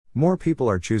More people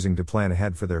are choosing to plan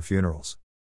ahead for their funerals.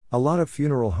 A lot of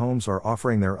funeral homes are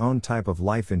offering their own type of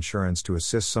life insurance to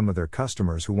assist some of their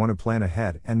customers who want to plan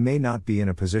ahead and may not be in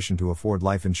a position to afford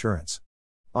life insurance.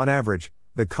 On average,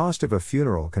 the cost of a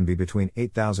funeral can be between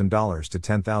 $8,000 to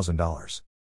 $10,000.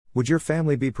 Would your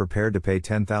family be prepared to pay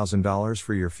 $10,000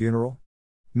 for your funeral?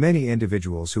 Many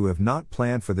individuals who have not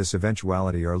planned for this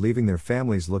eventuality are leaving their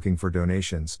families looking for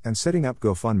donations and setting up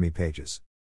GoFundMe pages.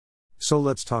 So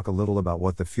let's talk a little about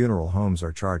what the funeral homes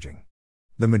are charging.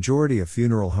 The majority of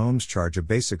funeral homes charge a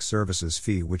basic services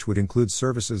fee, which would include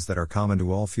services that are common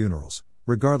to all funerals,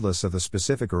 regardless of the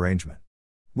specific arrangement.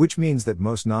 Which means that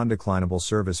most non-declinable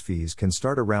service fees can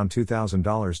start around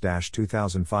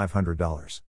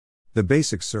 $2,000-$2,500. The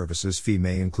basic services fee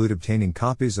may include obtaining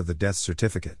copies of the death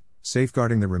certificate,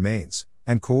 safeguarding the remains,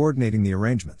 and coordinating the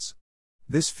arrangements.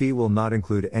 This fee will not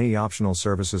include any optional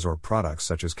services or products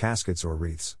such as caskets or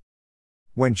wreaths.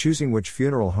 When choosing which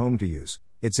funeral home to use,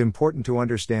 it's important to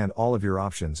understand all of your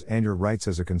options and your rights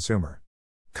as a consumer.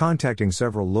 Contacting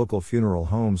several local funeral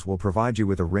homes will provide you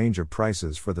with a range of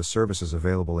prices for the services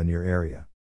available in your area.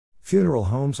 Funeral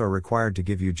homes are required to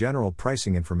give you general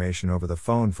pricing information over the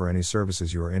phone for any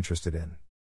services you are interested in.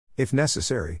 If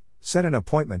necessary, set an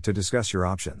appointment to discuss your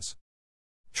options.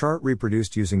 Chart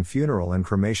reproduced using funeral and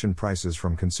cremation prices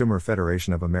from Consumer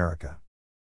Federation of America.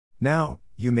 Now,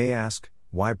 you may ask,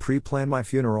 why pre-plan my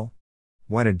funeral?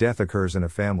 When a death occurs in a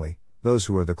family, those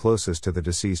who are the closest to the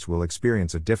deceased will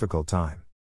experience a difficult time.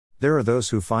 There are those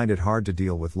who find it hard to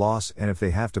deal with loss, and if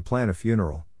they have to plan a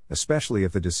funeral, especially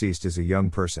if the deceased is a young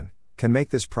person, can make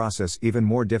this process even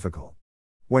more difficult.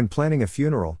 When planning a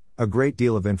funeral, a great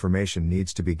deal of information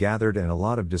needs to be gathered and a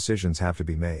lot of decisions have to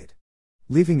be made.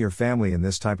 Leaving your family in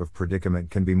this type of predicament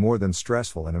can be more than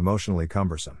stressful and emotionally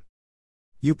cumbersome.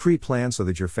 You pre-plan so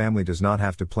that your family does not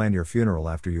have to plan your funeral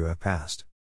after you have passed.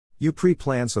 You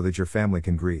pre-plan so that your family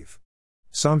can grieve.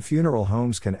 Some funeral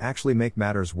homes can actually make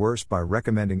matters worse by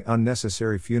recommending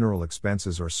unnecessary funeral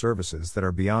expenses or services that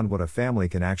are beyond what a family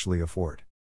can actually afford.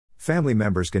 Family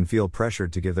members can feel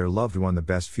pressured to give their loved one the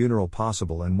best funeral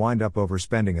possible and wind up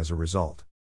overspending as a result.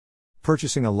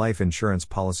 Purchasing a life insurance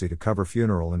policy to cover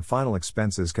funeral and final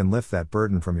expenses can lift that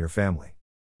burden from your family.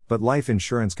 But life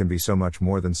insurance can be so much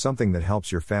more than something that helps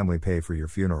your family pay for your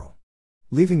funeral.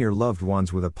 Leaving your loved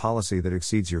ones with a policy that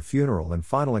exceeds your funeral and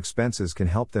final expenses can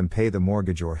help them pay the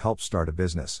mortgage or help start a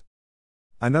business.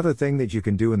 Another thing that you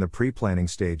can do in the pre-planning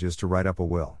stage is to write up a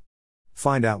will.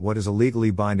 Find out what is a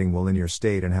legally binding will in your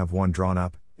state and have one drawn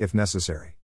up, if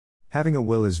necessary. Having a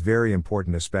will is very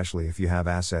important, especially if you have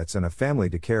assets and a family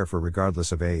to care for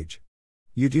regardless of age.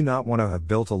 You do not want to have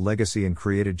built a legacy and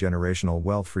created generational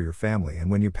wealth for your family,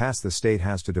 and when you pass, the state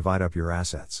has to divide up your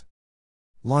assets.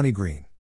 Lonnie Green.